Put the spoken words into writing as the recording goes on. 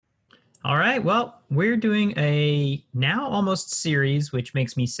All right. Well, we're doing a now almost series, which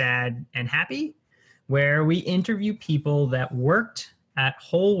makes me sad and happy, where we interview people that worked at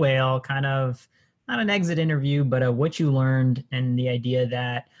Whole Whale, kind of not an exit interview, but what you learned and the idea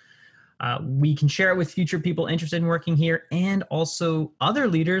that we can share it with future people interested in working here and also other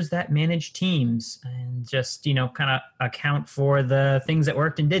leaders that manage teams and just, kind of account for the things that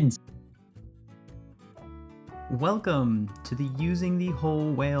worked and didn't. Welcome to the Using the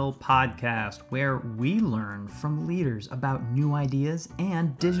Whole Whale podcast, where we learn from leaders about new ideas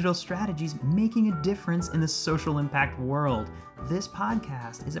and digital strategies making a difference in the social impact world. This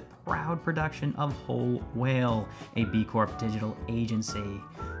podcast is a proud production of Whole Whale, a B Corp digital agency.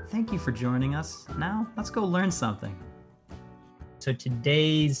 Thank you for joining us. Now, let's go learn something. So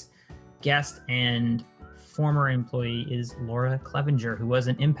today's guest and former employee is Laura Clevenger, who was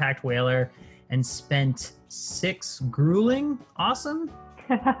an impact whaler and spent 6 grueling, awesome,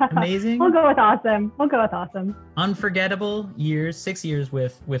 amazing. We'll go with awesome. Unforgettable years, 6 years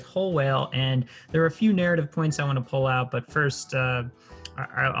with Whole Whale. And there are a few narrative points I want to pull out. But first, I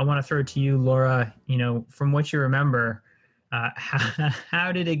want to throw it to you, Laura. From what you remember,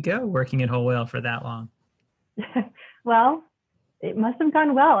 how did it go working at Whole Whale for that long? Well, it must have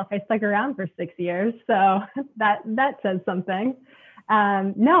gone well if I stuck around for 6 years. So that says something.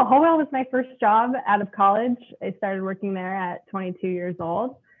 No, Whole Whale was my first job out of college. I started working there at 22 years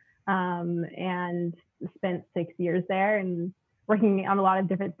old, and spent 6 years there and working on a lot of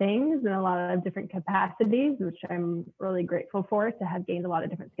different things in a lot of different capacities, which I'm really grateful for, to have gained a lot of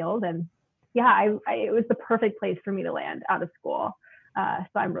different skills. And yeah, it was the perfect place for me to land out of school.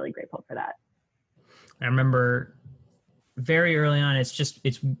 So I'm really grateful for that. I remember very early on,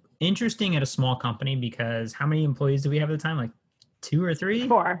 it's interesting at a small company because how many employees do we have at the time? Like 2 or 3?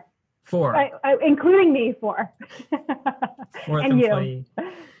 4. 4. Including me, 4. Fourth and employee.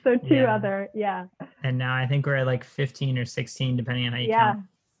 You. So 2 other, yeah. And now I think we're at like 15 or 16, depending on how you count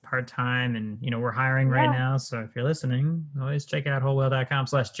part-time. And, we're hiring right now. So if you're listening, always check out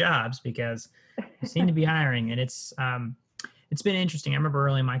wholewhale.com/jobs because we seem to be hiring. And it's been interesting. I remember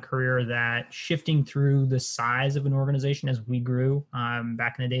early in my career that shifting through the size of an organization as we grew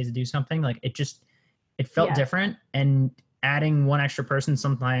back in the days to do something, like it felt different. And adding one extra person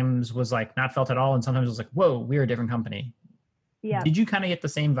sometimes was like not felt at all. And sometimes it was like, whoa, we're a different company. Yeah. Did you kind of get the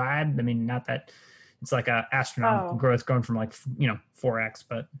same vibe? I mean, not that it's like a astronomical growth going from like, 4X,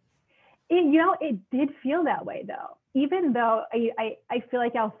 but. It did feel that way though. Even though I feel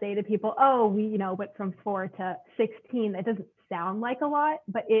like I'll say to people, oh, we, went from 4 to 16. That doesn't sound like a lot,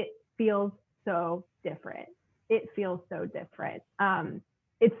 but it feels so different. It's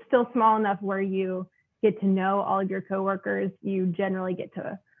still small enough where you get to know all of your coworkers. You generally get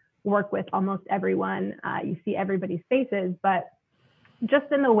to work with almost everyone. You see everybody's faces, but just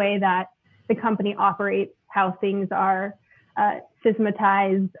in the way that the company operates, how things are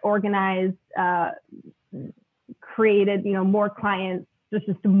systematized, organized, created, more clients,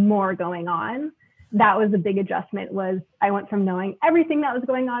 just more going on. That was a big adjustment. Was I went from knowing everything that was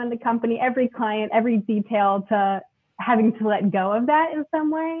going on in the company, every client, every detail, to having to let go of that in some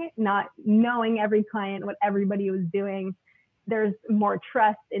way, not knowing every client, what everybody was doing. There's more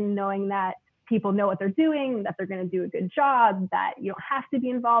trust in knowing that people know what they're doing, that they're going to do a good job, that you don't have to be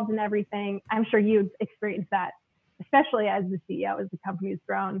involved in everything. I'm sure you've experienced that, especially as the CEO, as the company's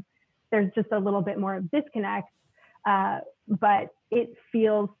grown. There's just a little bit more of disconnect, but it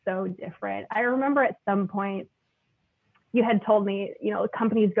feels so different. I remember at some point you had told me,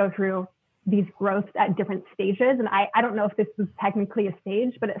 companies go through these growths at different stages. And I don't know if this was technically a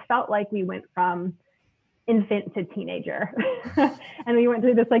stage, but it felt like we went from infant to teenager. And we went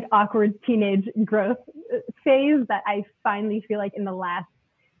through this like awkward teenage growth phase that I finally feel like in the last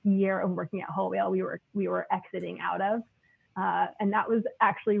year of working at Whole Whale, we were exiting out of. And that was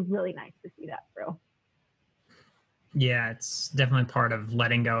actually really nice to see that through. Yeah, it's definitely part of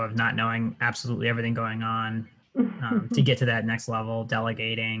letting go of not knowing absolutely everything going on. To get to that next level,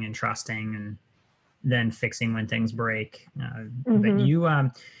 delegating and trusting, and then fixing when things break. But you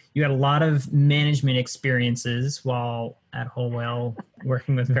had a lot of management experiences while at Whole Whale,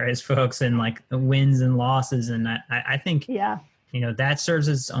 working with various folks, and like the wins and losses. And I think, that serves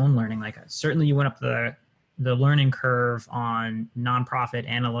as its own learning. Like certainly you went up the learning curve on nonprofit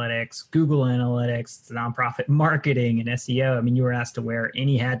analytics, Google Analytics, nonprofit marketing, and SEO. I mean, you were asked to wear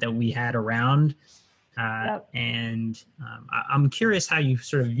any hat that we had around. And I'm curious how you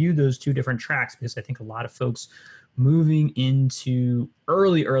sort of view those two different tracks, because I think a lot of folks moving into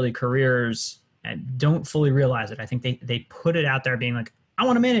early careers and don't fully realize it. I think they put it out there being like, I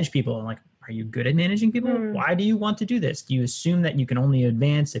want to manage people. And like, Are you good at managing people? Why do you want to do this? Do you assume that you can only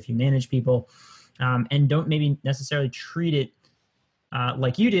advance if you manage people? And don't maybe necessarily treat it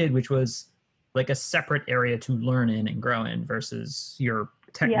like you did, which was like a separate area to learn in and grow in versus your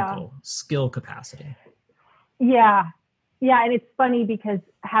technical skill capacity. Yeah. Yeah. And it's funny because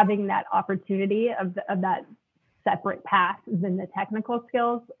having that opportunity of that separate path than the technical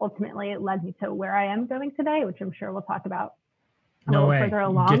skills, ultimately it led me to where I am going today, which I'm sure we'll talk about no way. further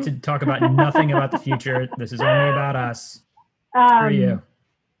along. You get to talk about nothing about the future. This is only about us. For you.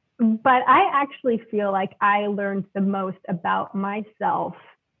 But I actually feel like I learned the most about myself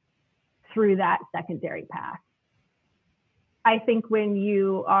through that secondary path. I think when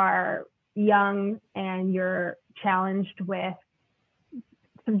you are young and you're challenged with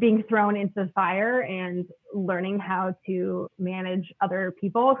being thrown into the fire and learning how to manage other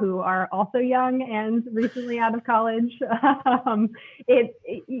people who are also young and recently out of college,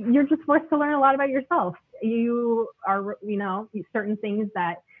 you're just forced to learn a lot about yourself. You are, certain things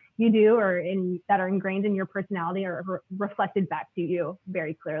that you do that are ingrained in your personality are reflected back to you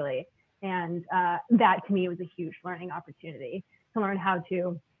very clearly. And that to me was a huge learning opportunity to learn how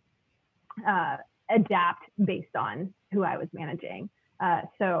to adapt based on who I was managing.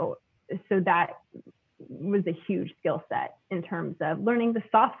 So that was a huge skill set in terms of learning the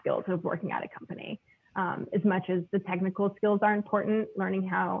soft skills of working at a company. As much as the technical skills are important, learning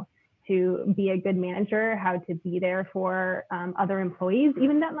how to be a good manager, how to be there for other employees,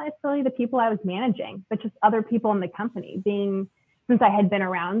 even not necessarily the people I was managing, but just other people in the company. Since I had been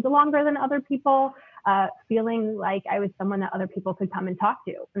around longer than other people, feeling like I was someone that other people could come and talk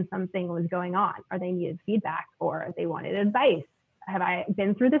to when something was going on, or they needed feedback, or they wanted advice. Have I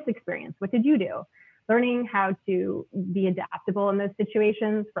been through this experience? What did you do? Learning how to be adaptable in those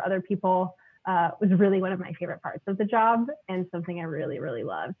situations for other people was really one of my favorite parts of the job and something I really, really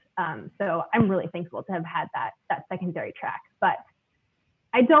loved. So I'm really thankful to have had that secondary track. But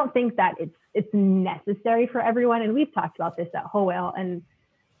I don't think that it's necessary for everyone. And we've talked about this at Whole Whale, and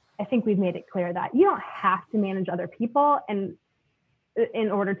I think we've made it clear that you don't have to manage other people and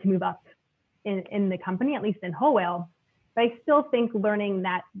in order to move up in the company, at least in Whole Whale. But I still think learning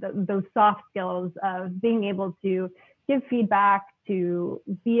those soft skills of being able to give feedback, to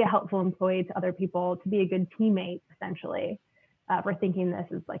be a helpful employee to other people, to be a good teammate, essentially, we're thinking this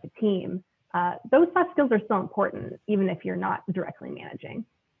is like a team. Those soft skills are still important, even if you're not directly managing.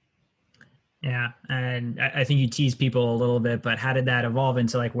 Yeah. And I think you tease people a little bit, but how did that evolve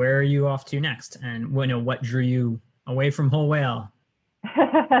into like, where are you off to next? And what drew you away from Whole Whale?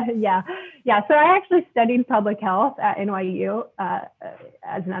 Yeah. So I actually studied public health at NYU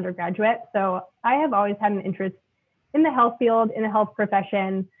as an undergraduate. So I have always had an interest in the health field, in the health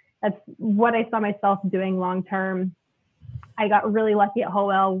profession. That's what I saw myself doing long term. I got really lucky at Whole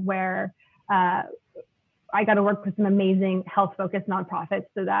Whale where I got to work with some amazing health-focused nonprofits.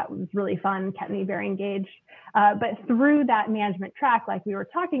 So that was really fun, kept me very engaged. But through that management track, like we were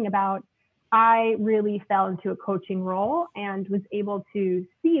talking about, I really fell into a coaching role and was able to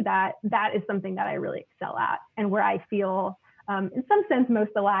see that is something that I really excel at, and where I feel, in some sense,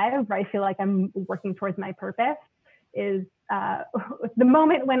 most alive, where I feel like I'm working towards my purpose, is the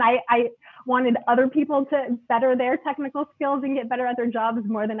moment when I wanted other people to better their technical skills and get better at their jobs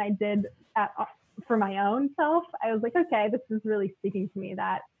more than I did for my own self. I was like, okay, this is really speaking to me,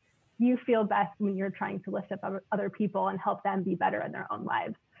 that you feel best when you're trying to lift up other people and help them be better in their own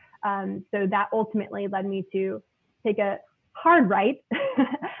lives. So that ultimately led me to take a hard right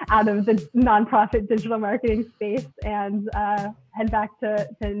out of the nonprofit digital marketing space and head back to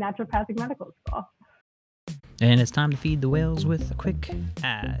naturopathic medical school. And it's time to feed the whales with a quick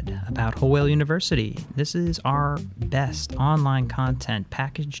ad about Whole Whale University. This is our best online content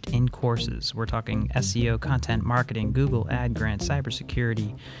packaged in courses. We're talking SEO, content marketing, Google Ad Grants,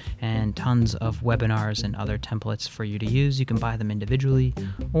 cybersecurity, and tons of webinars and other templates for you to use. You can buy them individually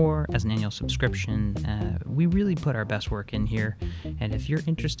or as an annual subscription. We really put our best work in here. And if you're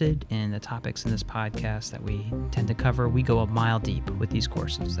interested in the topics in this podcast that we tend to cover, we go a mile deep with these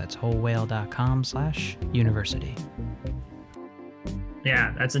courses. That's wholewhale.com/university.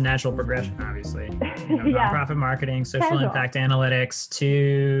 Yeah, that's a natural progression, obviously. Nonprofit marketing, social impact analytics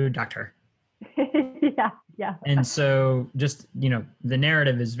to doctor. Yeah. And so just, the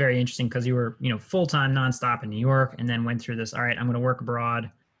narrative is very interesting because you were, full-time nonstop in New York and then went through this, all right, I'm going to work abroad.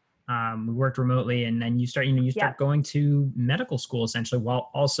 We worked remotely, and then you start going to medical school essentially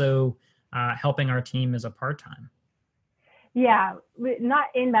while also helping our team as a part-time. Yeah, not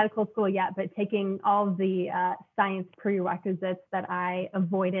in medical school yet, but taking all of the science prerequisites that I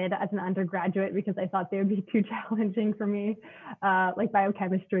avoided as an undergraduate because I thought they would be too challenging for me, like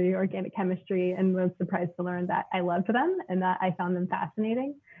biochemistry, organic chemistry, and was surprised to learn that I loved them and that I found them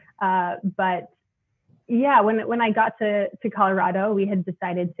fascinating. But yeah, when I got to Colorado, we had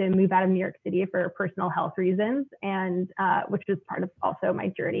decided to move out of New York City for personal health reasons, and which was part of also my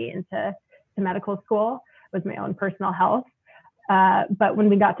journey into medical school, was my own personal health. But when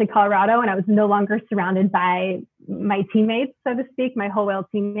we got to Colorado and I was no longer surrounded by my teammates, so to speak, my Whole Whale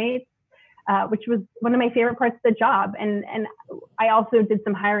teammates, which was one of my favorite parts of the job. And I also did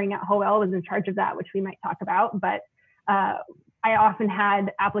some hiring at Whole Whale, was in charge of that, which we might talk about. But I often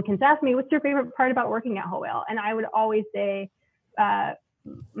had applicants ask me, what's your favorite part about working at Whole Whale? And I would always say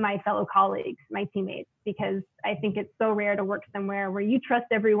my fellow colleagues, my teammates, because I think it's so rare to work somewhere where you trust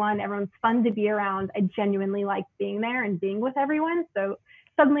everyone, everyone's fun to be around. I genuinely like being there and being with everyone. So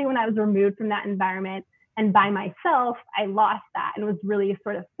suddenly when I was removed from that environment and by myself, I lost that and was really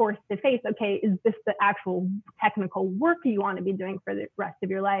sort of forced to face, okay, is this the actual technical work you want to be doing for the rest of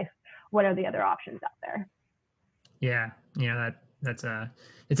your life? What are the other options out there? Yeah, it's an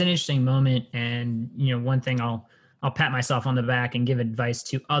interesting moment. And, one thing I'll pat myself on the back and give advice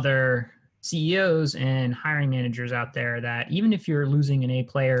to other CEOs and hiring managers out there that even if you're losing an A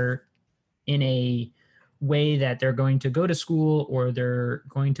player in a way that they're going to go to school or they're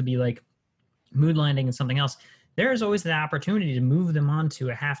going to be like moonlighting and something else, there is always the opportunity to move them on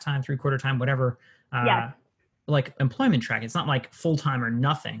to a half-time, three-quarter time, whatever, Yes. like employment track. It's not like full-time or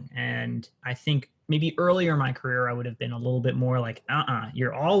nothing. And I think maybe earlier in my career, I would have been a little bit more like,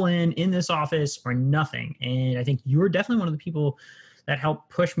 you're all in this office or nothing. And I think you're definitely one of the people that helped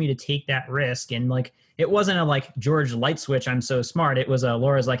push me to take that risk. And like, it wasn't a like George light switch, I'm so smart. It was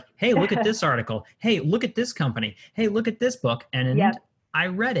Laura's like, hey, look at this article. Hey, look at this company. Hey, look at this book. And Yep. I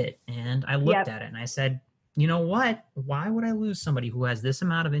read it and I looked at it and I said, you know what? Why would I lose somebody who has this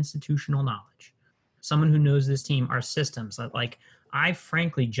amount of institutional knowledge? Someone who knows this team, our systems, like I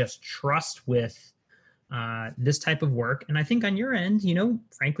frankly just trust with this type of work. And I think on your end,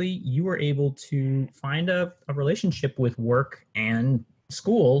 frankly, you were able to find a relationship with work and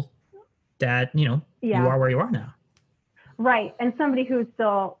school that, you are where you are now. Right. And somebody who's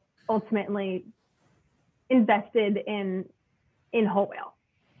still ultimately invested in Whole Whale.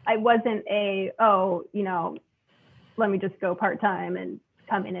 I wasn't let me just go part-time and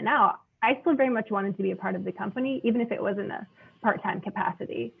come in and out. I still very much wanted to be a part of the company, even if it wasn't a part-time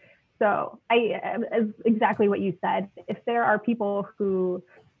capacity. So as exactly what you said, if there are people who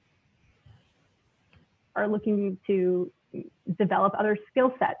are looking to develop other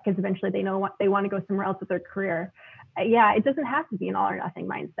skill sets, because eventually they want to go somewhere else with their career. It doesn't have to be an all or nothing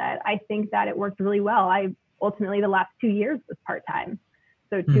mindset. I think that it worked really well. Ultimately the last 2 years was part-time.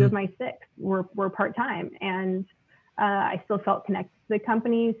 So 2 of my 6 were part-time, and I still felt connected to the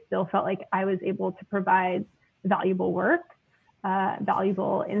company, still felt like I was able to provide valuable work,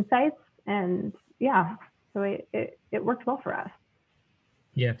 valuable insights. And so it worked well for us.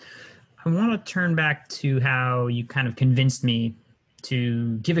 Yeah. I want to turn back to how you kind of convinced me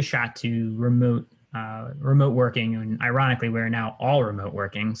to give a shot to remote working. And ironically, we're now all remote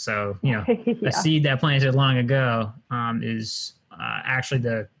working. So, a seed that planted long ago is actually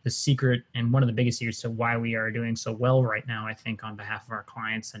the secret and one of the biggest secrets to why we are doing so well right now, I think, on behalf of our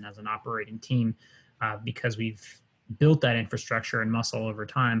clients and as an operating team, because we've built that infrastructure and muscle over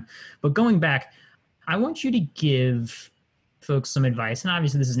time. But going back, I want you to give folks some advice, and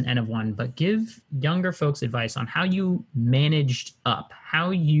obviously this is an N of 1, but give younger folks advice on how you managed up, how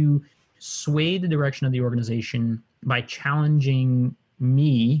you swayed the direction of the organization by challenging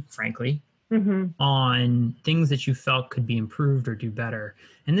me, frankly, on things that you felt could be improved or do better.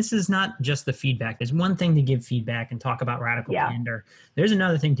 And this is not just the feedback. There's one thing to give feedback and talk about radical candor. There's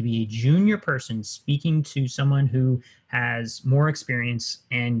another thing to be a junior person speaking to someone who has more experience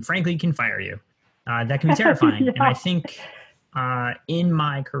and frankly can fire you. That can be terrifying. And I think in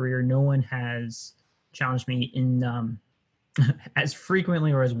my career, no one has challenged me in as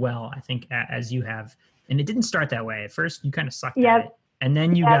frequently or as well, I think, as you have. And it didn't start that way. At first, you kind of sucked at it. And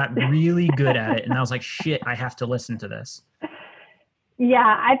then you got really good at it. And I was like, shit, I have to listen to this.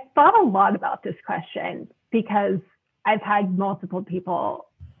 Yeah, I've thought a lot about this question because I've had multiple people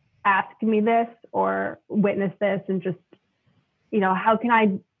ask me this or witness this and just, how can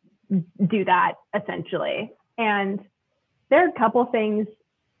I do that essentially? And there are a couple things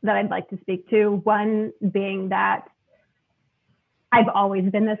that I'd like to speak to. One being that I've always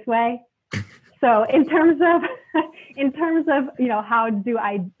been this way. So in terms of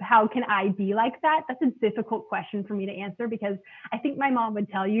how can I be like that? That's a difficult question for me to answer, because I think my mom would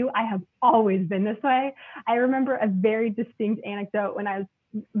tell you I have always been this way. I remember a very distinct anecdote when I was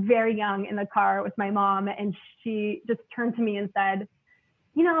very young in the car with my mom, and she just turned to me and said,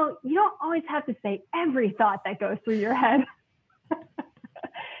 you don't always have to say every thought that goes through your head.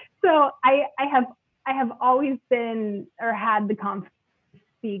 So I have always been, or had the confidence to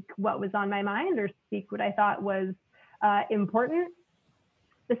speak what was on my mind, or speak what I thought was important.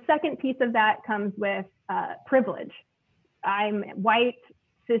 The second piece of that comes with privilege. I'm white,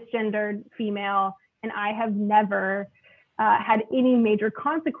 cisgendered, female, and I have never had any major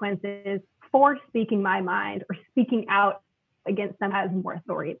consequences for speaking my mind or speaking out against them as more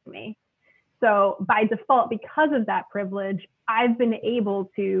authority than me. So by default, because of that privilege, I've been able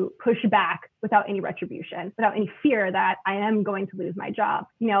to push back without any retribution, without any fear that I am going to lose my job.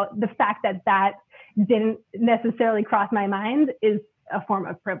 The fact that didn't necessarily cross my mind is a form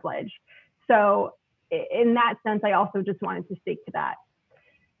of privilege. So in that sense, I also just wanted to speak to that.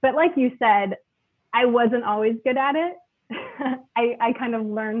 But like you said, I wasn't always good at it. I kind of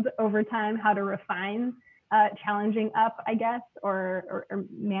learned over time how to refine challenging up, I guess, or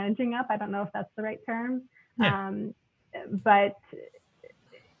managing up. I don't know if that's the right term. Yeah. But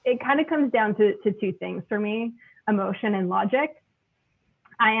it kind of comes down to two things for me: emotion and logic.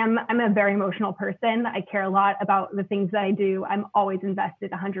 I'm a very emotional person. I care a lot about the things that I do. I'm always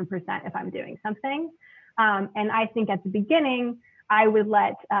invested 100% if I'm doing something. And I think at the beginning, I would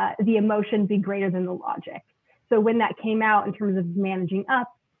let the emotion be greater than the logic. So when that came out in terms of managing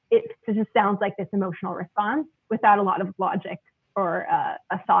up, it just sounds like this emotional response without a lot of logic or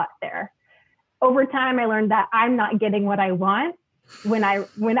a thought there. Over time, I learned that I'm not getting what I want when I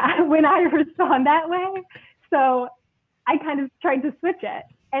respond that way. So I kind of tried to switch it.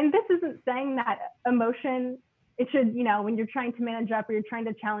 And this isn't saying that emotion, it should, when you're trying to manage up or you're trying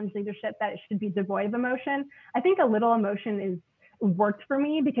to challenge leadership, that it should be devoid of emotion. I think a little emotion worked for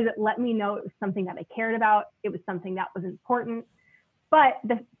me because it let me know it was something that I cared about. It was something that was important. But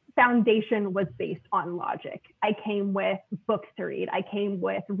the foundation was based on logic. I came with books to read. I came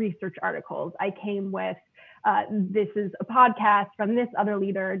with research articles. I came with, this is a podcast from this other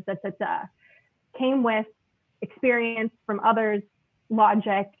leader, came with experience from others,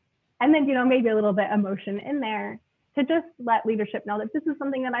 logic, and then, maybe a little bit emotion in there to just let leadership know that this is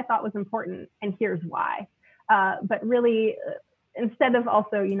something that I thought was important and here's why. But really, instead of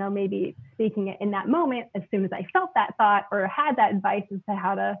also, maybe speaking it in that moment, as soon as I felt that thought or had that advice as to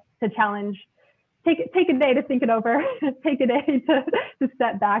how to challenge, take a day to think it over, take a day to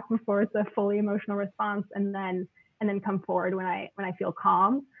step back before it's a fully emotional response, and then come forward when I feel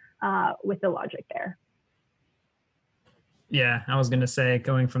calm with the logic there. Yeah, I was going to say,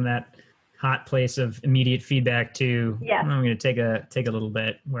 going from that hot place of immediate feedback to, I'm going to take a little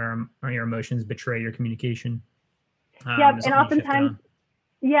bit where your emotions betray your communication. And oftentimes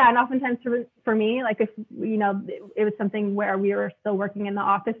for me, like if, it was something where we were still working in the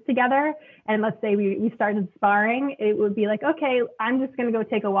office together, and let's say we started sparring, it would be like, okay, I'm just going to go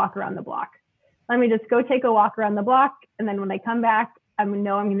take a walk around the block. Let me just go take a walk around the block. And then when I come back, I'm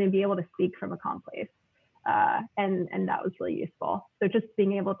going to be able to speak from a calm place. And that was really useful. So just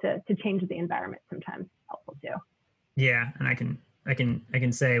being able to change the environment sometimes is helpful too. Yeah. And I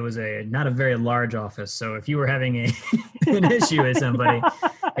can say it was not a very large office. So if you were having an issue with somebody,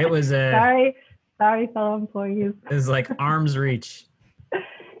 it was sorry, fellow employees. It was like arm's reach.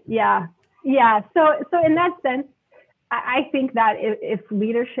 Yeah. So in that sense, I think that if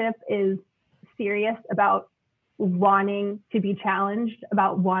leadership is serious about wanting to be challenged,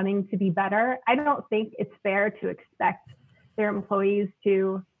 about wanting to be better, I don't think it's fair to expect their employees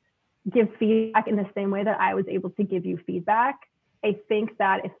to give feedback in the same way that I was able to give you feedback. I think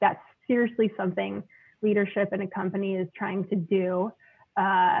that if that's seriously something leadership in a company is trying to do,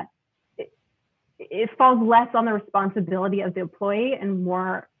 it falls less on the responsibility of the employee and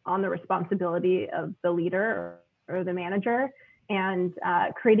more on the responsibility of the leader or the manager, and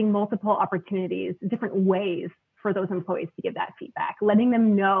creating multiple opportunities, different ways for those employees to give that feedback, letting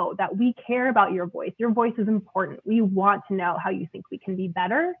them know that we care about your voice. Your voice is important. We want to know how you think we can be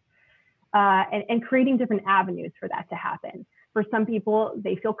better, and creating different avenues for that to happen. For some people,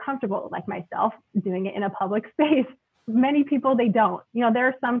 they feel comfortable, like myself, doing it in a public space. Many people, they don't. There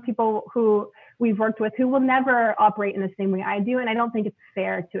are some people who we've worked with who will never operate in the same way I do, and I don't think it's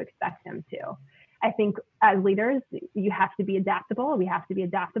fair to expect them to. I think as leaders, you have to be adaptable. We have to be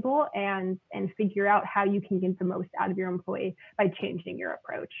adaptable and figure out how you can get the most out of your employee by changing your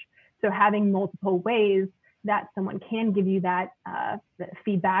approach. So having multiple ways that someone can give you that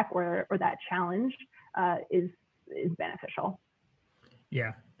feedback or that challenge is beneficial.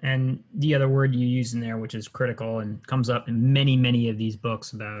 Yeah. And the other word you use in there, which is critical and comes up in many of these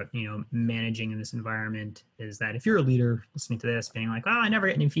books about, managing in this environment, is that if you're a leader listening to this being like, oh, I never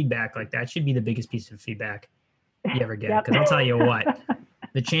get any feedback, like that should be the biggest piece of feedback you ever get. Because I'll tell you what,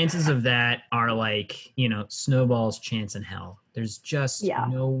 the chances of that are like, snowball's chance in hell. There's just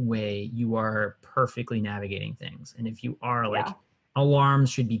no way you are perfectly navigating things. And if you are, like,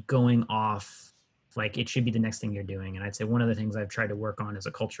 alarms should be going off. Like it should be the next thing you're doing. And I'd say one of the things I've tried to work on is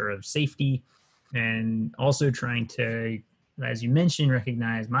a culture of safety, and also trying to, as you mentioned,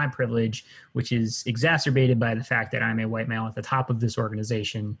 recognize my privilege, which is exacerbated by the fact that I'm a white male at the top of this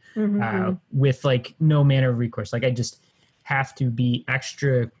organization, with like no manner of recourse. Like I just have to be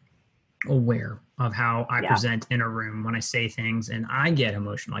extra aware of how I present in a room when I say things, and I get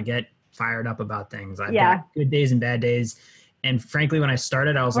emotional. I get fired up about things. I've got good days and bad days. And frankly, when I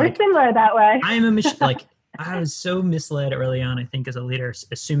started, I was We're similar that way. I am a machine. Like I was so misled early on, I think, as a leader,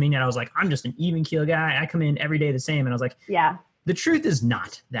 assuming that I was like, I'm just an even keel guy. I come in every day the same. And I was like, the truth is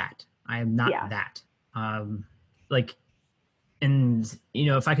not that. I am not that.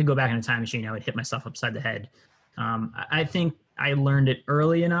 If I could go back in a time machine, I would hit myself upside the head. I think I learned it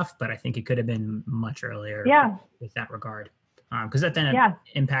early enough, but I think it could have been much earlier with that regard. Because that then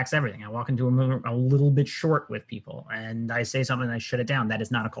impacts everything. I walk into a room a little bit short with people and I say something and I shut it down. That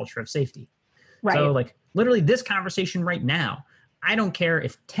is not a culture of safety. Right. So like literally this conversation right now, I don't care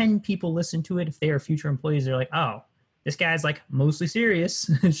if 10 people listen to it. If they are future employees, they're like, oh, this guy's like mostly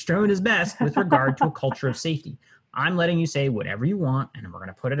serious, showing his best with regard to a culture of safety. I'm letting you say whatever you want and we're going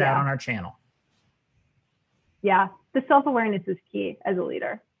to put it out on our channel. Yeah. The self-awareness is key as a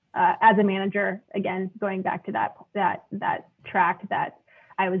leader. As a manager, again, going back to that track that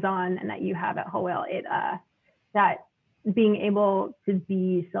I was on and that you have at Howell, that being able to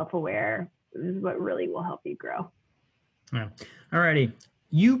be self-aware is what really will help you grow. Yeah. Alrighty.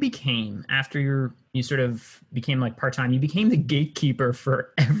 You became, after you sort of became like part-time, you became the gatekeeper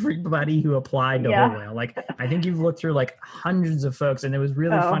for everybody who applied to Howell. Like, I think you've looked through like hundreds of folks, and it was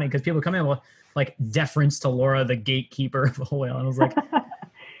really funny because people come in with like deference to Laura, the gatekeeper of Howell. And I was like,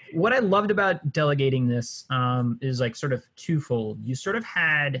 what I loved about delegating this is like sort of twofold. You sort of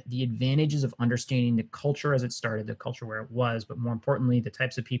had the advantages of understanding the culture as it started, the culture where it was, but more importantly, the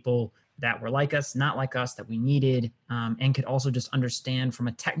types of people that were like us, not like us, that we needed, and could also just understand from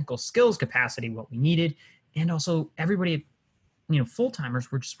a technical skills capacity what we needed. And also everybody,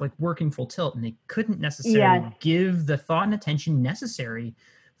 full-timers were just like working full tilt, and they couldn't necessarily give the thought and attention necessary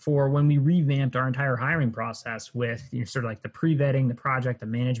for when we revamped our entire hiring process with sort of like the pre-vetting, the project, the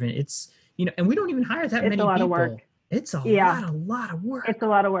management. It's, and we don't even hire that many people. It's a lot of work. It's a lot of work. It's a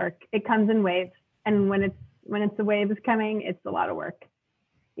lot of work. It comes in waves. And when the wave is coming, it's a lot of work.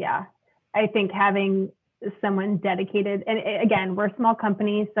 Yeah. I think having someone dedicated, and again, we're a small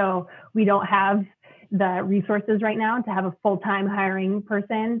company, so we don't have the resources right now to have a full-time hiring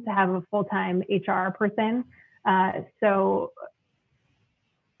person, to have a full-time HR person. So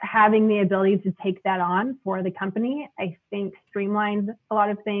having the ability to take that on for the company, I think streamlines a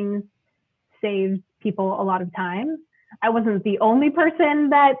lot of things, saves people a lot of time. I wasn't the only person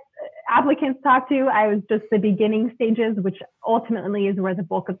that applicants talk to. I was just the beginning stages, which ultimately is where the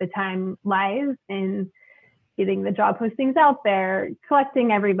bulk of the time lies in getting the job postings out there,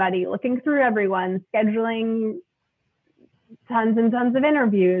 collecting everybody, looking through everyone, scheduling tons and tons of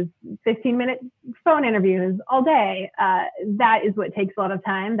interviews, 15-minute phone interviews all day. That is what takes a lot of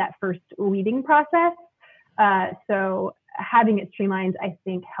time, that first weeding process. So having it streamlined, I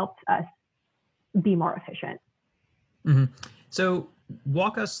think, helps us be more efficient. Mm-hmm. So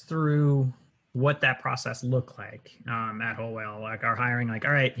walk us through what that process looked like at Howell, like our hiring, like,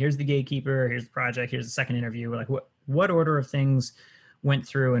 all right, here's the gatekeeper, here's the project, here's the second interview. Like what order of things went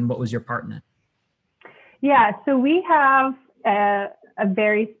through and what was your part in it? Yeah, so we have a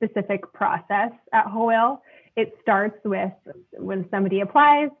very specific process at Howell. It starts with when somebody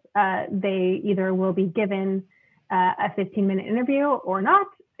applies, they either will be given a 15-minute interview or not.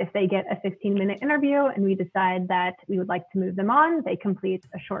 If they get a 15-minute interview and we decide that we would like to move them on, they complete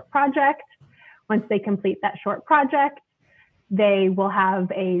a short project. Once they complete that short project, they will have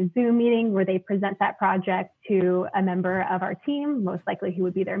a Zoom meeting where they present that project to a member of our team, most likely who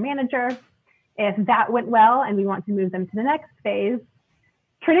would be their manager. If that went well and we want to move them to the next phase,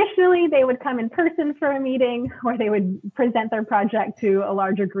 traditionally they would come in person for a meeting where they would present their project to a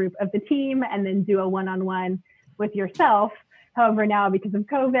larger group of the team and then do a one-on-one with yourself. However, now because of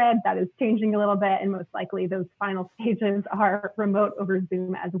COVID, that is changing a little bit, and most likely those final stages are remote over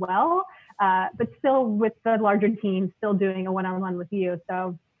Zoom as well, but still with the larger team, still doing a one-on-one with you.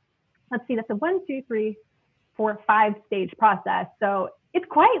 So let's see, that's a 1, 2, 3, 4, 5-stage process. So it's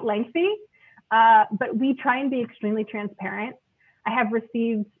quite lengthy, but we try and be extremely transparent. I have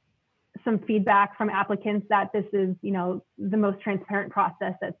received some feedback from applicants that this is, the most transparent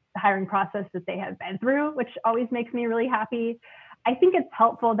process, that's the hiring process that they have been through, which always makes me really happy. I think it's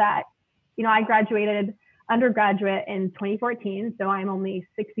helpful that, I graduated undergraduate in 2014, so I'm only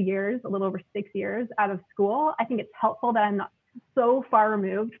 6 years, a little over 6 years out of school. I think it's helpful that I'm not so far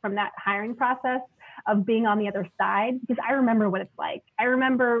removed from that hiring process of being on the other side, because I remember what it's like. I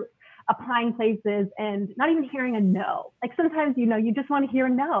remember applying places and not even hearing a no. Like sometimes, you just want to hear a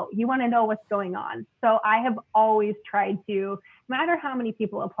no. You want to know what's going on. So I have always tried to, no matter how many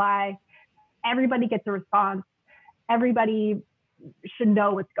people apply, everybody gets a response. Everybody should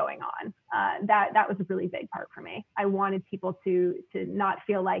know what's going on. That was a really big part for me. I wanted people to not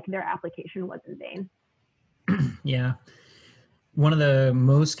feel like their application was in vain. Yeah. One of the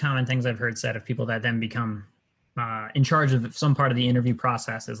most common things I've heard said of people that then become in charge of some part of the interview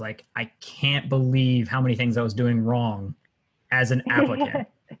process is like, I can't believe how many things I was doing wrong as an applicant.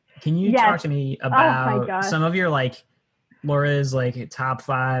 Can you talk to me about some of your Laura's top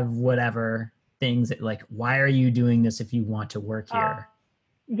 5 whatever things that, why are you doing this if you want to work here?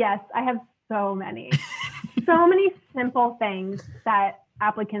 Yes, I have so many, so many simple things that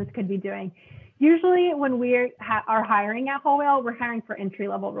applicants could be doing. Usually when we are hiring at Whole Whale, we're hiring for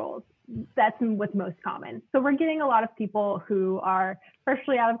entry-level roles. That's what's most common. So we're getting a lot of people who are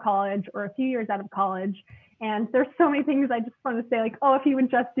freshly out of college or a few years out of college. And there's so many things I just want to say, if you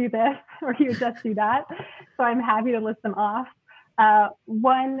would just do this or you would just do that. So I'm happy to list them off.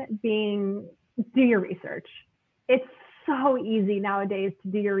 One being, do your research. It's so easy nowadays to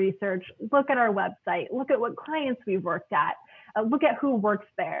do your research. Look at our website. Look at what clients we've worked at. Look at who works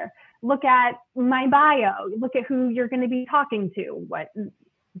there. Look at my bio. Look at who you're going to be talking to. What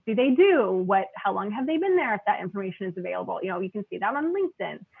do they do? How long have they been there if that information is available? You can see that on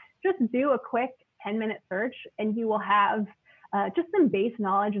LinkedIn. Just do a quick 10-minute search and you will have just some base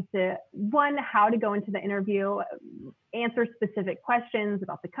knowledge as to, one, how to go into the interview, answer specific questions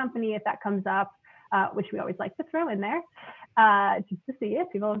about the company if that comes up, which we always like to throw in there, just to see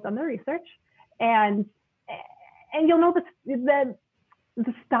if people have done their research. And you'll know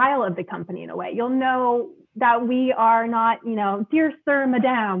the style of the company in a way. You'll know that we are not, dear sir,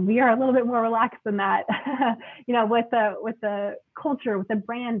 madam. We are a little bit more relaxed than that, with the culture, with the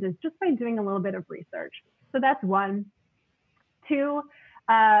brand, is just by doing a little bit of research. So that's one. 2,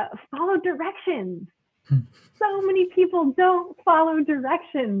 follow directions. So many people don't follow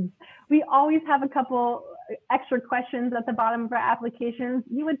directions. We always have a couple extra questions at the bottom of our applications.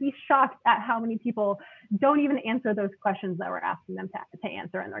 You would be shocked at how many people don't even answer those questions that we're asking them to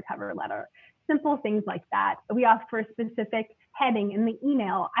answer in their cover letter. Simple things like that. We ask for a specific heading in the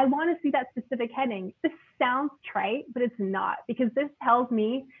email. I want to see that specific heading. This sounds trite, but it's not, because this tells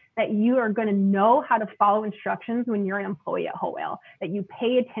me that you are going to know how to follow instructions when you're an employee at Whole Whale, that you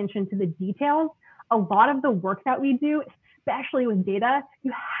pay attention to the details. A lot of the work that we do, especially with data,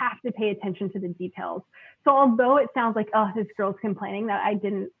 you have to pay attention to the details. So although it sounds like, oh, this girl's complaining that I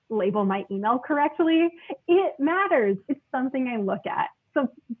didn't label my email correctly, it matters. It's something I look at. So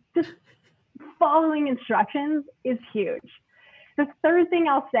just following instructions is huge. The third thing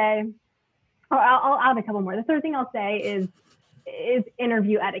I'll say, or I'll add a couple more. The third thing I'll say is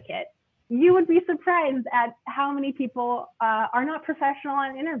interview etiquette. You would be surprised at how many people are not professional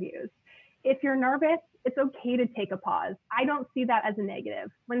on interviews. If you're nervous, it's okay to take a pause. I don't see that as a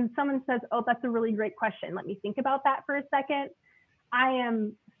negative. When someone says, oh, that's a really great question, let me think about that for a second, I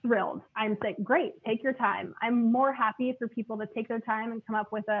am thrilled. I'm saying, great, take your time. I'm more happy for people to take their time and come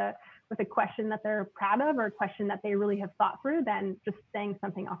up with a question that they're proud of, or a question that they really have thought through, than just saying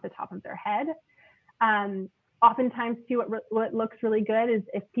something off the top of their head. Oftentimes too, what looks really good is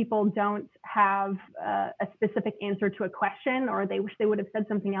if people don't have a specific answer to a question, or they wish they would have said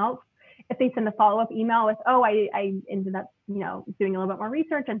something else, if they send a follow-up email with, oh, I ended up, doing a little bit more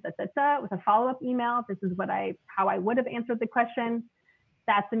research and with a follow-up email, this is how I would have answered the question.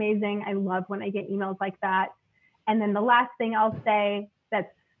 That's amazing. I love when I get emails like that. And then the last thing I'll say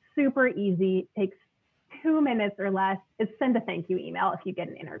that's super easy, takes 2 minutes or less, is send a thank you email if you get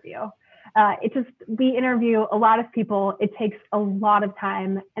an interview. We interview a lot of people. It takes a lot of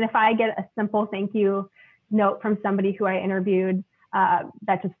time. And if I get a simple thank you note from somebody who I interviewed,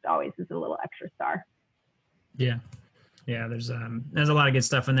 that just always is a little extra star. Yeah. Yeah, there's a lot of good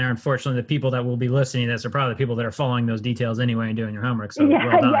stuff in there. Unfortunately, the people that will be listening to this are probably the people that are following those details anyway and doing your homework. So Yeah,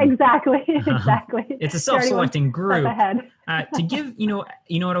 well done. yeah, exactly, exactly. It's a self-selecting group. Ahead. To give,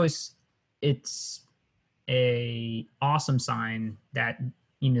 what always, it's a awesome sign that,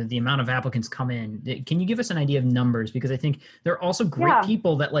 the amount of applicants come in. Can you give us an idea of numbers? Because I think there are also great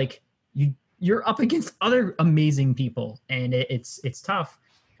people that like you're up against other amazing people, and it's tough.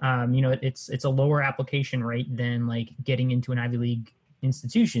 It's a lower application rate than like getting into an Ivy League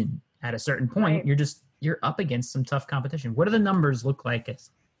institution. At a certain point, right. you're up against some tough competition. What do the numbers look like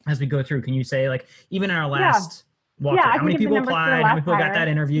as we go through? Can you say, like, even in our last walkthrough, how many people applied? How many people got that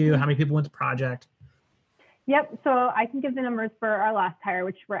interview? How many people went to project? Yep. So I can give the numbers for our last hire,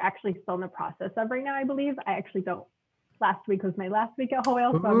 which we're actually still in the process of right now, I believe. I actually don't. Last week was my last week at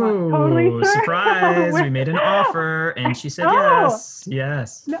Hoyle, so I'm not totally sure. Surprise! We made an offer, and she said yes.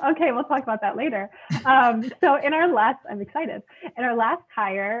 Yes. No, okay, we'll talk about that later. So I'm excited. In our last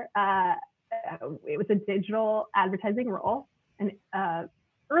hire, it was a digital advertising role, an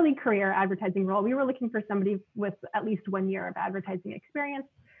early career advertising role. We were looking for somebody with at least 1 year of advertising experience.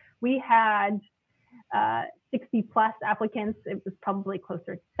 We had 60 plus applicants. It was probably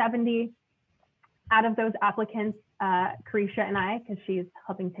closer to 70. Out of those applicants, Carisha and I, because she's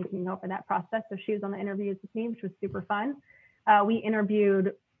helping taking over that process, so she was on the interviews with me, which was super fun. We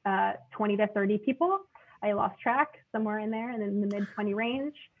interviewed 20 to 30 people. I lost track, somewhere in there, and in the mid 20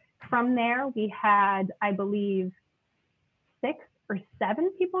 range. From there, we had, I believe, 6 or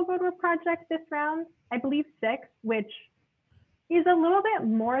 7 people go to a project this round. I believe 6, which is a little bit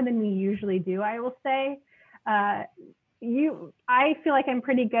more than we usually do, I will say. I feel like I'm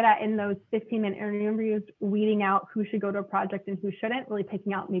pretty good at, in those 15-minute interviews, weeding out who should go to a project and who shouldn't, really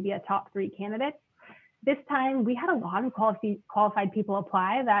picking out maybe a top 3 candidates. This time, we had a lot of qualified people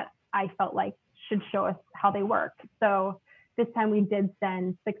apply that I felt like should show us how they work. So this time we did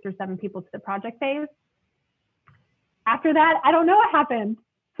send 6 or 7 people to the project phase. After that, I don't know what happened.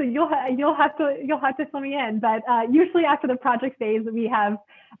 So you'll have to fill me in. But usually after the project phase, we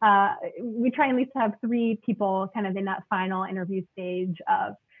try at least to have 3 people kind of in that final interview stage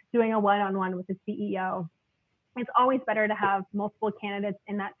of doing a one-on-one with the CEO. It's always better to have multiple candidates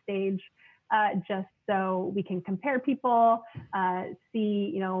in that stage, just so we can compare people,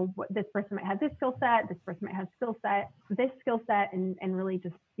 see, what this person might have this skill set, this person might have this skill set, and really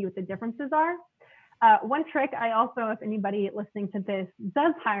just see what the differences are. One trick I also, if anybody listening to this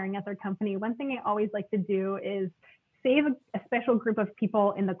does hiring at their company, one thing I always like to do is save a special group of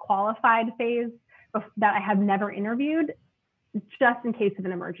people in the qualified phase that I have never interviewed, just in case of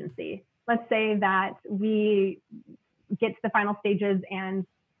an emergency. Let's say that we get to the final stages and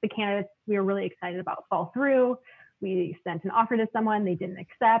the candidates we were really excited about fall through. We sent an offer to someone, they didn't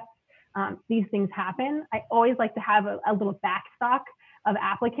accept. These things happen. I always like to have a little backstock of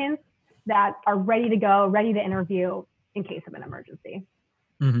applicants that are ready to go, ready to interview in case of an emergency.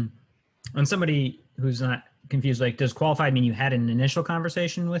 Mm-hmm. And somebody who's not confused, like, does qualified mean you had an initial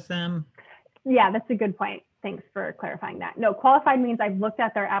conversation with them? Yeah, that's a good point. Thanks for clarifying that. No, qualified means I've looked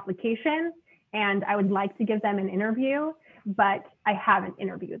at their application and I would like to give them an interview, but I haven't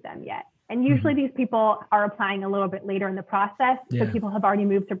interviewed them yet. And usually these people are applying a little bit later in the process. So people have already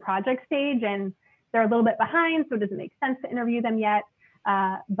moved to project stage and they're a little bit behind, so it doesn't make sense to interview them yet.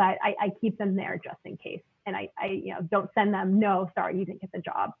 But I keep them there just in case. And I don't send them, no, sorry, you didn't get the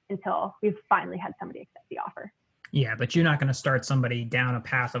job, until we've finally had somebody accept the offer. Yeah, but you're not going to start somebody down a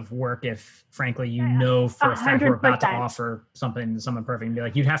path of work if, frankly, you know for a fact we're about to offer something to someone perfect, and be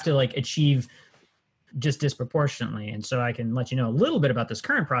like, you'd have to like achieve just disproportionately. And so I can let you know a little bit about this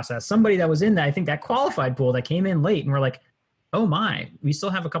current process. Somebody that was in that, I think, that qualified pool that came in late, and we're like, oh my, we still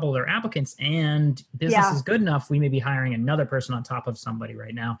have a couple of their applicants and business is good enough. We may be hiring another person on top of somebody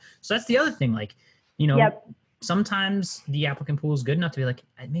right now. So that's the other thing. Like, sometimes the applicant pool is good enough to be like,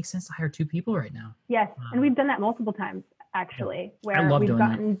 it makes sense to hire 2 people right now. Yes. And we've done that multiple times, actually, where I love doing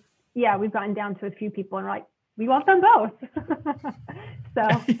that. We've gotten down to a few people and we're like, we want them both. So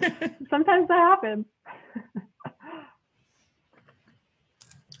sometimes that happens.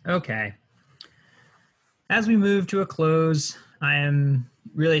 Okay. As we move to a close, I am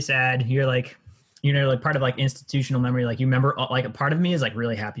really sad. You're like part of like institutional memory. Like, you remember, like, a part of me is like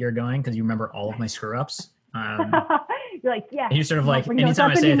really happy you're going because you remember all of my screw ups. You're like, yeah. And you're sort of like,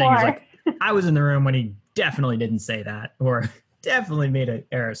 anytime I say anything, he's like, I was in the room when he definitely didn't say that, or definitely made an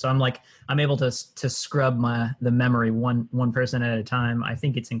error. So I'm able to scrub the memory one person at a time. I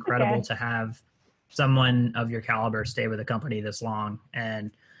think it's incredible to have someone of your caliber stay with a company this long.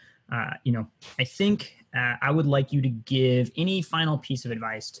 And, I think I would like you to give any final piece of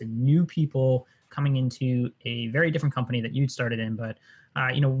advice to new people coming into a very different company that you'd started in, but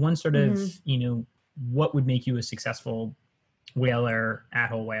one sort of, what would make you a successful whaler at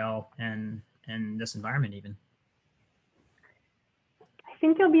Whole Whale and this environment even? I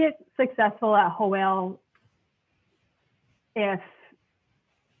think you'll be successful at Whole Whale if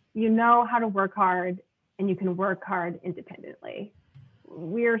you know how to work hard and you can work hard independently.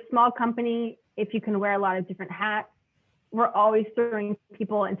 We're a small company. If you can wear a lot of different hats, we're always throwing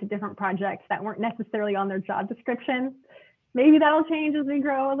people into different projects that weren't necessarily on their job description. Maybe that'll change as we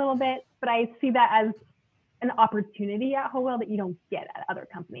grow a little bit, but I see that as an opportunity at Whole Whale that you don't get at other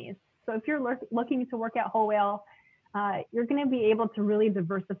companies. So if you're looking to work at Whole Whale, you're going to be able to really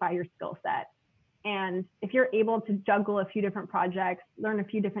diversify your skill set. And if you're able to juggle a few different projects, learn a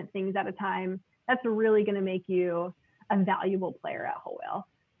few different things at a time, that's really going to make you a valuable player at Whole Whale.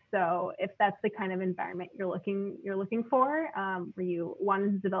 So if that's the kind of environment you're looking for, where you want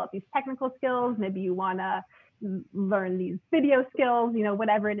to develop these technical skills, maybe you want to learn these video skills,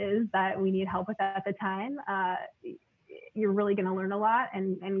 whatever it is that we need help with at the time, you're really going to learn a lot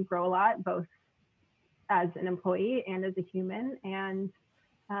and grow a lot, both as an employee and as a human, and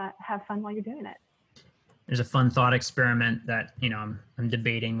have fun while you're doing it. There's a fun thought experiment that, I'm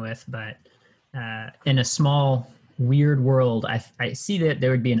debating with, but in a small, weird world, I see that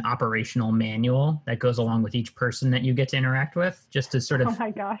there would be an operational manual that goes along with each person that you get to interact with, just to sort of oh my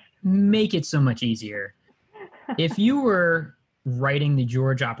gosh, make it so much easier. If you were writing the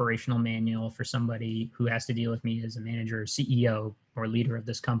George operational manual for somebody who has to deal with me as a manager, CEO, or leader of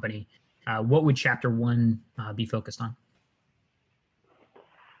this company, what would chapter 1 be focused on?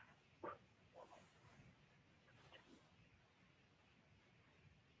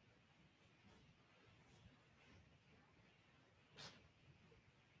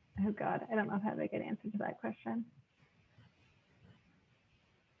 Oh God, I don't know if I have a good answer to that question.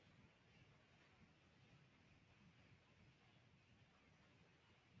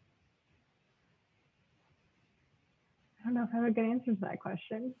 I don't know if I have a good answer to that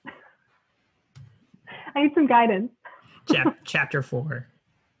question. I need some guidance. Chapter 4.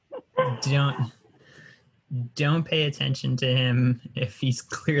 Don't pay attention to him if he's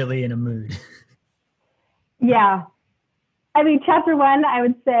clearly in a mood. Yeah. I mean, chapter 1, I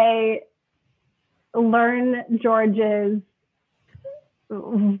would say learn George's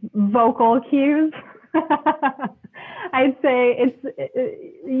vocal cues. I'd say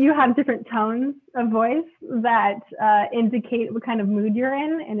you have different tones of voice that indicate what kind of mood you're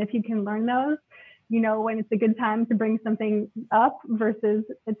in. And if you can learn those, when it's a good time to bring something up versus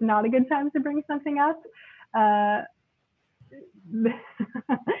it's not a good time to bring something up.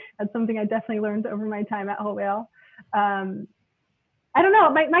 That's something I definitely learned over my time at Whole Whale. I don't know,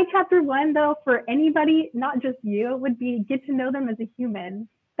 my chapter 1 though, for anybody, not just you, would be get to know them as a human.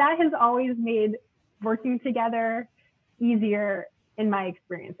 That has always made working together easier in my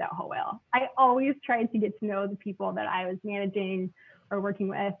experience at Whole Whale. I always tried to get to know the people that I was managing or working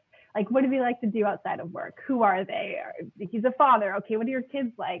with. Like, what do they like to do outside of work? Who are they? He's a father. Okay, what are your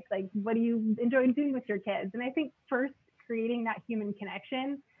kids like? Like, what do you enjoy doing with your kids? And I think first creating that human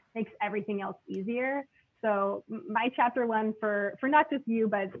connection makes everything else easier. So my chapter 1 for not just you,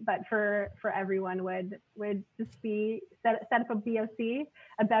 but for everyone would just be set up a BOC,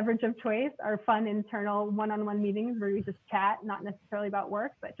 a beverage of choice, our fun internal one-on-one meetings where we just chat, not necessarily about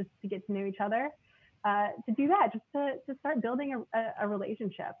work, but just to get to know each other. To do that, just to start building a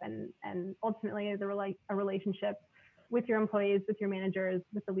relationship, and ultimately a relationship with your employees, with your managers,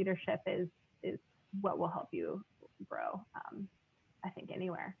 with the leadership is what will help you grow. I think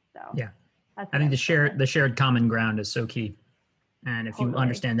anywhere. So yeah. I think the shared common ground is so key. And if you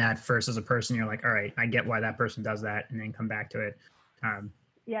understand that first as a person, you're like, all right, I get why that person does that, and then come back to it.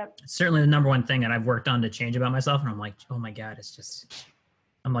 Yep. Certainly the number one thing that I've worked on to change about myself. And I'm like, oh my God,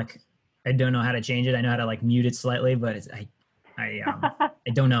 I'm like, I don't know how to change it. I know how to like mute it slightly, but I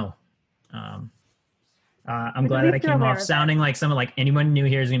don't know. I'm glad that I came off sounding like someone, like anyone new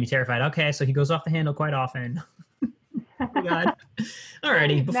here is going to be terrified. Okay, so he goes off the handle quite often. Oh God.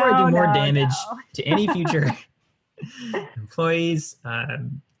 Alrighty, before I do more damage to any future employees,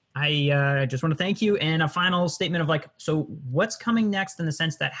 I just want to thank you. And a final statement of like, so what's coming next in the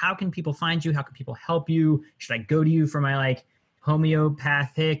sense that how can people find you? How can people help you? Should I go to you for my like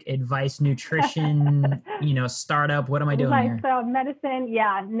homeopathic advice, nutrition, startup? What am I doing here? So medicine,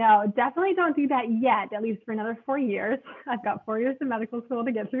 yeah, no, definitely don't do that yet, at least for another 4 years. I've got 4 years of medical school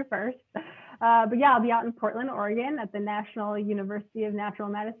to get through first. But yeah, I'll be out in Portland, Oregon at the National University of Natural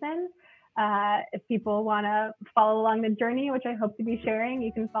Medicine. If people want to follow along the journey, which I hope to be sharing,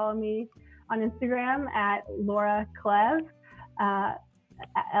 you can follow me on Instagram at Laura Clev.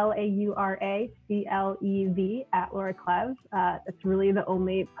 LauraClev at Laura Clev. It's really the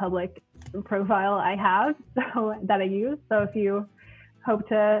only public profile I have that I use. So if you hope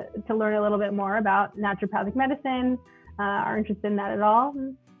to learn a little bit more about naturopathic medicine, are interested in that at all,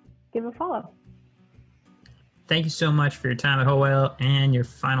 give a follow. Thank you so much for your time at Whole Whale and your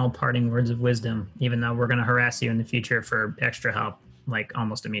final parting words of wisdom, even though we're going to harass you in the future for extra help, like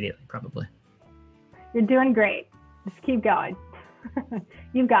almost immediately, probably. You're doing great. Just keep going.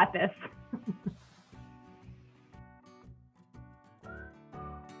 You've got this.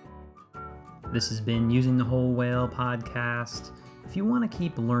 This has been Using the Whole Whale podcast. If you want to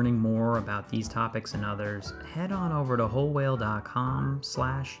keep learning more about these topics and others, head on over to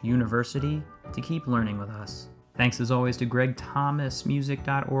wholewhale.com/university to keep learning with us. Thanks as always to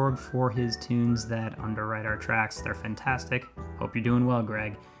GregThomasMusic.org for his tunes that underwrite our tracks. They're fantastic. Hope you're doing well,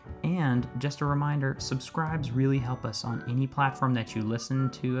 Greg. And just a reminder, subscribes really help us on any platform that you listen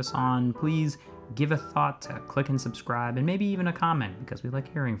to us on. Please give a thought to click and subscribe, and maybe even a comment, because we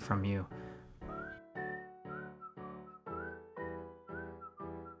like hearing from you.